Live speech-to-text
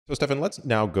So, Stefan, let's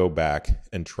now go back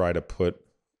and try to put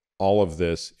all of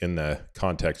this in the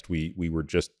context we were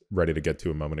just ready to get to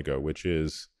a moment ago, which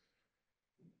is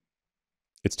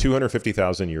it's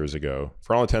 250,000 years ago.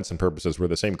 For all intents and purposes, we're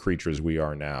the same creatures we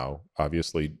are now,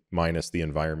 obviously, minus the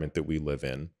environment that we live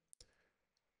in.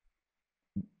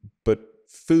 But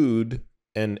food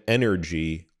and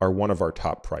energy are one of our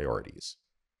top priorities,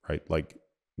 right? Like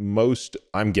most,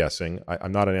 I'm guessing,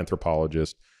 I'm not an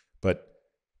anthropologist, but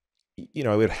it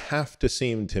would have to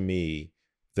seem to me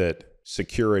that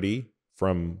security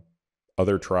from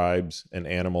other tribes and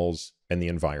animals and the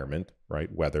environment,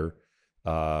 right, weather,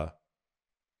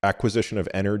 acquisition of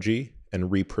energy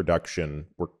and reproduction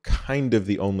were kind of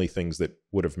the only things that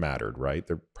would have mattered, right?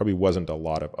 There probably wasn't a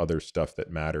lot of other stuff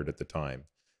that mattered at the time.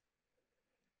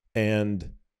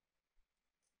 And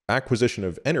acquisition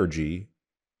of energy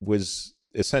was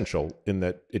essential in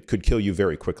that it could kill you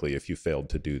very quickly if you failed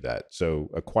to do that. So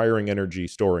acquiring energy,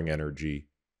 storing energy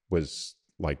was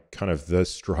like kind of the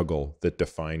struggle that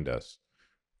defined us.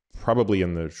 Probably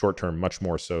in the short term, much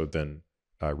more so than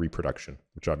reproduction,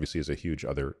 which obviously is a huge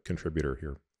other contributor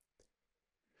here.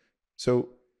 So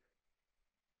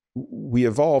we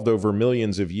evolved over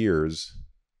millions of years,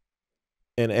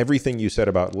 and everything you said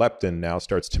about leptin now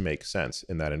starts to make sense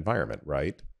in that environment,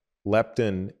 right?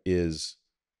 Leptin is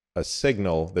a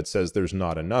signal that says there's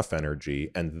not enough energy,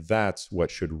 and that's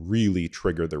what should really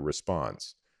trigger the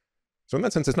response. So in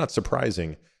that sense, it's not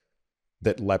surprising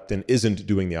that leptin isn't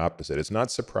doing the opposite. It's not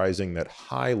surprising that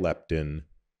high leptin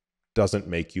doesn't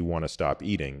make you want to stop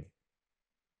eating.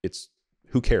 It's,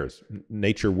 who cares?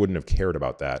 Nature wouldn't have cared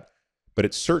about that, but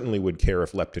it certainly would care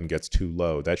if leptin gets too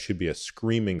low. That should be a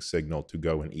screaming signal to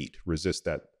go and eat. Resist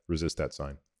that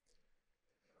sign.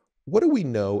 What do we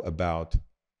know about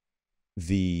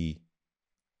the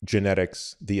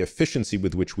genetics, the efficiency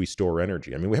with which we store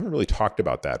energy? I mean, we haven't really talked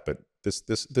about that, but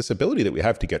this ability that we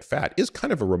have to get fat is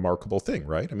kind of a remarkable thing,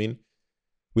 right? I mean,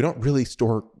 we don't really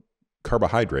store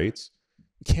carbohydrates.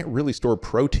 We can't really store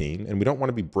protein, and we don't want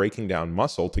to be breaking down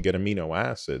muscle to get amino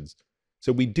acids.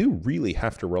 So we do really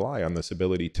have to rely on this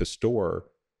ability to store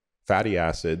fatty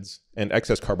acids and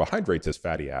excess carbohydrates as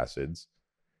fatty acids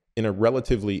in a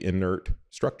relatively inert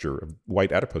structure of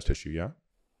white adipose tissue, yeah?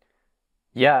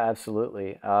 Yeah,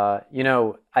 absolutely.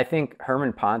 I think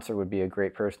Herman Ponzer would be a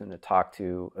great person to talk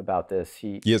to about this.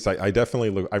 Yes, I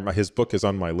definitely look. His book is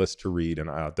on my list to read,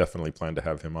 and I definitely plan to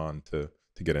have him on to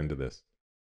get into this.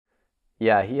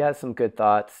 Yeah, he has some good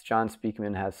thoughts. John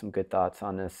Speakman has some good thoughts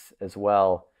on this as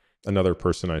well. Another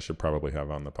person I should probably have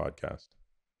on the podcast.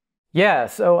 Yeah,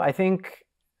 so I think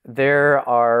there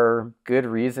are good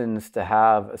reasons to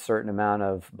have a certain amount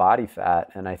of body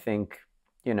fat, and I think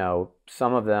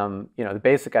some of them, the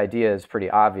basic idea is pretty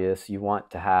obvious. You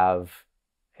want to have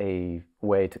a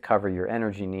way to cover your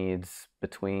energy needs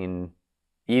between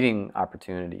eating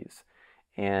opportunities.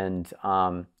 And,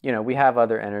 we have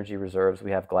other energy reserves.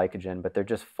 We have glycogen, but they're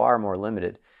just far more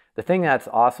limited. The thing that's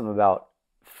awesome about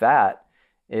fat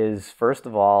is, first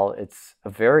of all, it's a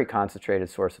very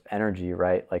concentrated source of energy,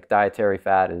 right? Like dietary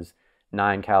fat is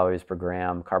 9 calories per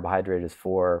gram, carbohydrate is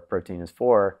 4, protein is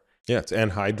 4. Yeah, it's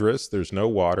anhydrous. There's no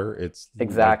water. It's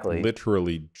exactly like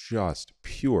literally just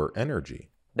pure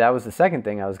energy. That was the second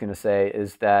thing I was going to say,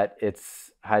 is that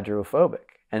it's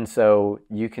hydrophobic. And so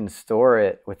you can store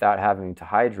it without having to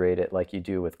hydrate it like you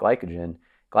do with glycogen.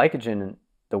 Glycogen,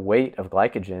 the weight of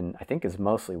glycogen, I think, is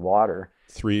mostly water.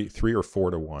 3 or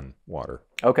 4 to 1 water.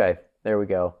 Okay, there we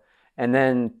go. And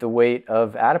then the weight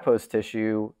of adipose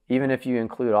tissue, even if you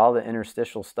include all the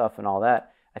interstitial stuff and all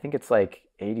that, I think it's like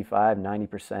 85,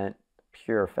 90%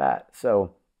 pure fat.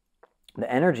 So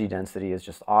the energy density is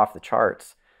just off the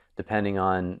charts, depending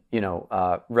on,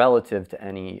 relative to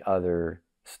any other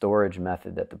storage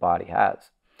method that the body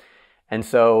has. And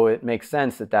so it makes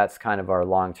sense that that's kind of our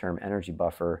long-term energy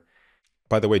buffer.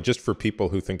 By the way, just for people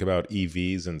who think about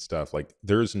EVs and stuff, like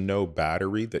there's no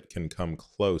battery that can come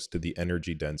close to the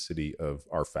energy density of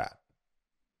our fat.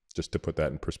 Just to put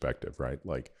that in perspective, right?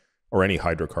 Like, or any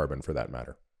hydrocarbon for that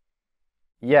matter.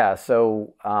 Yeah,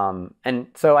 so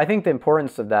I think the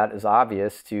importance of that is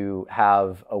obvious, to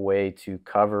have a way to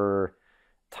cover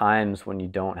times when you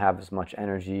don't have as much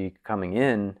energy coming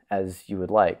in as you would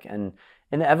like. And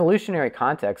in the evolutionary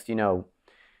context,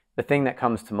 the thing that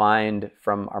comes to mind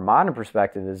from our modern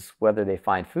perspective is whether they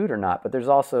find food or not, but there's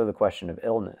also the question of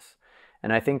illness.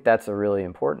 And I think that's a really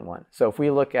important one. So if we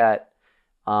look at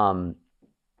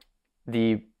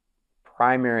the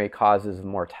primary causes of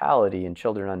mortality in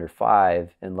children under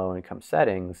 5 in low-income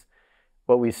settings,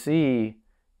 what we see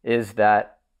is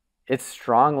that it's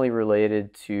strongly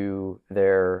related to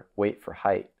their weight for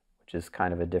height, which is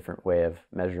kind of a different way of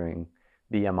measuring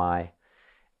BMI.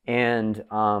 And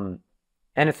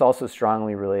it's also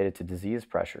strongly related to disease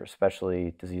pressure,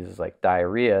 especially diseases like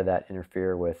diarrhea that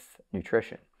interfere with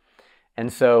nutrition.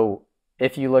 And so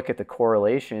if you look at the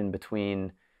correlation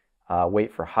between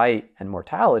weight for height and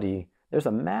mortality, there's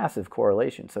a massive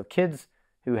correlation. So kids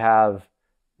who have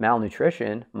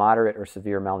malnutrition, moderate or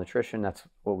severe malnutrition, that's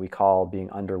what we call being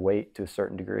underweight to a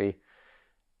certain degree,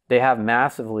 they have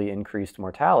massively increased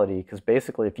mortality because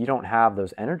basically if you don't have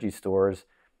those energy stores,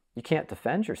 you can't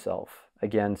defend yourself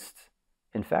against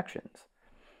infections.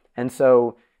 And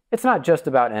so it's not just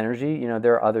about energy. You know,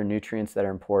 there are other nutrients that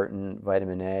are important,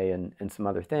 vitamin A and some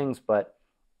other things, but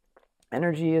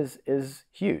energy is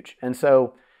huge. And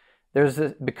so there's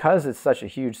this, because it's such a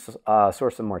huge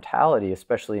source of mortality,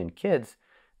 especially in kids,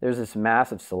 there's this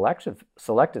massive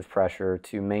selective pressure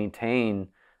to maintain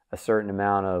a certain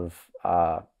amount of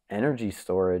energy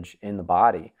storage in the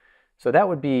body. So that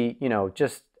would be, you know,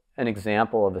 just an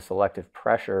example of a selective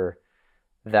pressure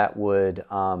that would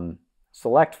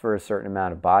select for a certain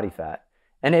amount of body fat.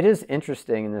 And it is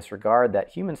interesting in this regard that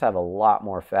humans have a lot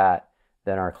more fat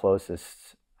than our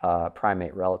closest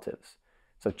primate relatives.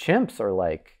 So chimps are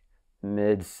like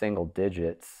mid-single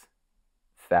digits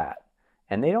fat,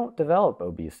 and they don't develop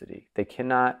obesity. They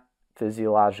cannot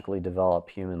physiologically develop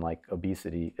human-like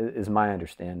obesity, is my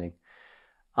understanding.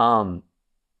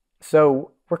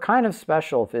 So we're kind of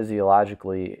special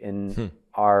physiologically in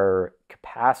our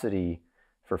capacity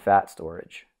for fat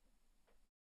storage.